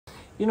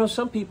You know,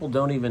 some people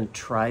don't even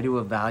try to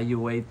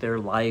evaluate their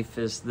life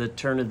as the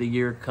turn of the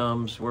year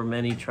comes, where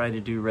many try to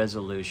do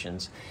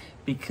resolutions,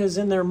 because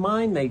in their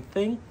mind they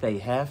think they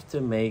have to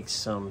make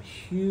some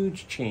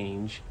huge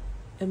change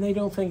and they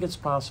don't think it's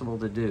possible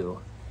to do.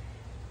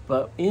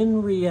 But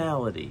in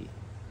reality,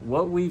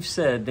 what we've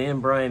said,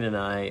 Dan, Brian, and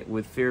I,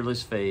 with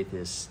Fearless Faith,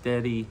 is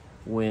steady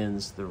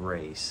wins the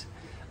race.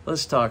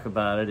 Let's talk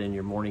about it in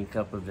your morning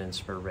cup of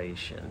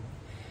inspiration.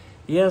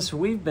 Yes,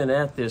 we've been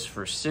at this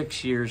for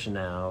 6 years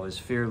now as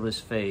Fearless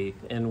Faith,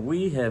 and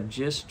we have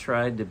just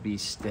tried to be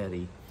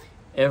steady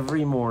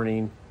every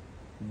morning,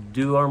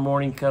 do our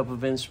morning cup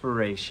of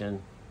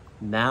inspiration.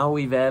 Now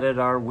we've added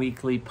our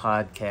weekly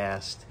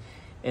podcast,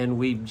 and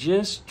we've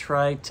just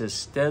tried to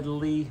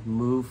steadily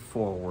move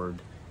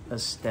forward a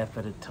step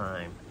at a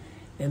time.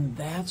 And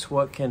that's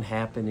what can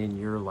happen in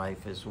your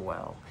life as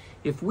well.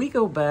 If we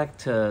go back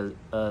to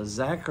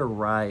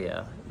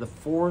Zechariah, the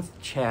 4th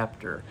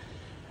chapter,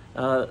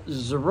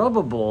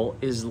 Zerubbabel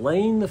is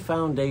laying the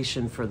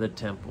foundation for the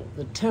temple.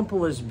 The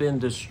temple has been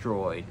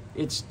destroyed.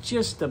 It's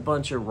just a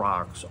bunch of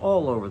rocks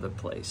all over the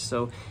place.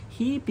 So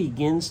he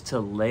begins to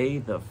lay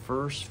the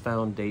first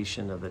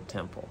foundation of the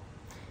temple.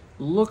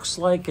 Looks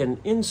like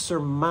an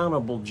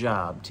insurmountable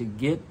job to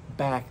get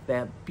back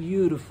that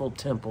beautiful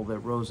temple that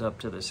rose up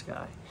to the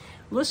sky.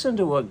 Listen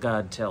to what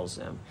God tells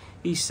him.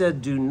 He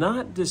said, "Do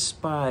not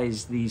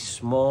despise these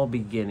small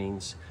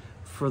beginnings,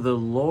 for the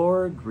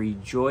Lord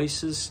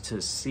rejoices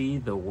to see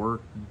the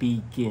work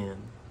begin."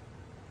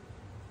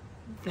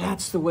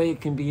 That's the way it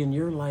can be in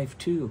your life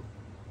too.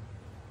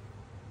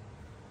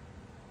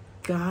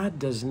 God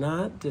does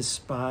not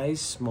despise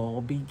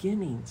small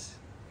beginnings.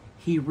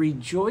 He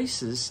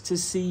rejoices to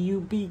see you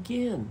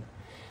begin.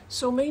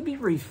 So maybe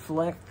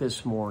reflect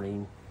this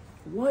morning,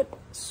 what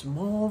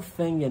small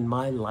thing in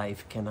my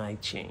life can I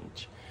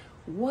change?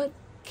 What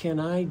can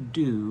I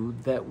do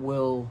that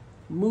will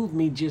move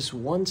me just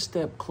one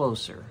step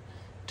closer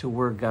to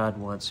where God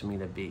wants me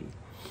to be?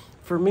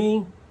 For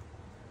me,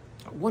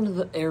 one of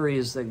the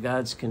areas that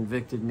God's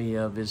convicted me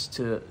of is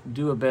to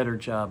do a better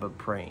job of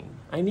praying.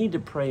 I need to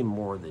pray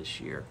more this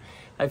year.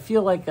 I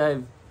feel like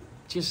I've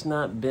just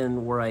not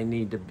been where I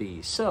need to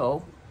be.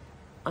 So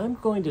I'm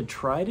going to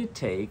try to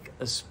take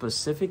a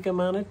specific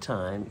amount of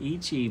time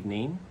each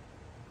evening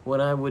when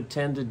I would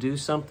tend to do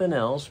something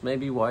else,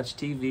 maybe watch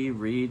TV,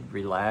 read,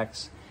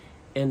 relax,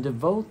 and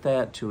devote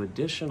that to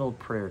additional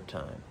prayer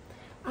time.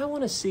 I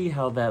want to see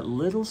how that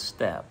little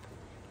step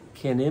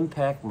can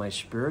impact my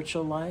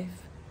spiritual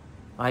life.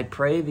 I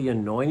pray the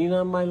anointing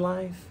on my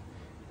life.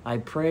 I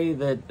pray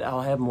that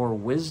I'll have more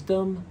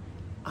wisdom.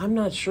 I'm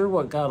not sure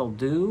what God will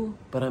do,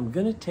 but I'm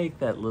going to take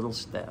that little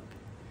step.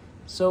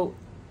 So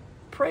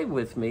pray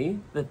with me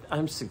that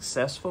I'm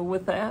successful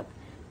with that.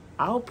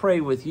 I'll pray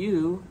with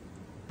you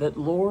that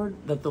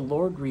the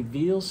Lord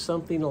reveals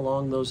something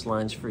along those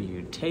lines for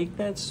you. Take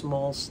that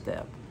small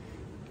step.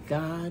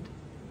 God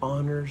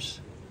honors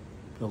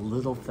the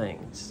little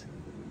things,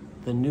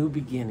 the new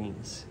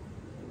beginnings.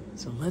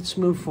 So let's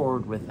move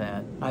forward with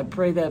that. I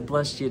pray that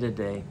blessed you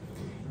today.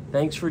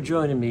 Thanks for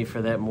joining me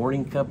for that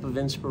morning cup of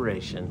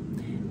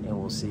inspiration, and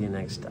we'll see you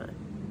next time.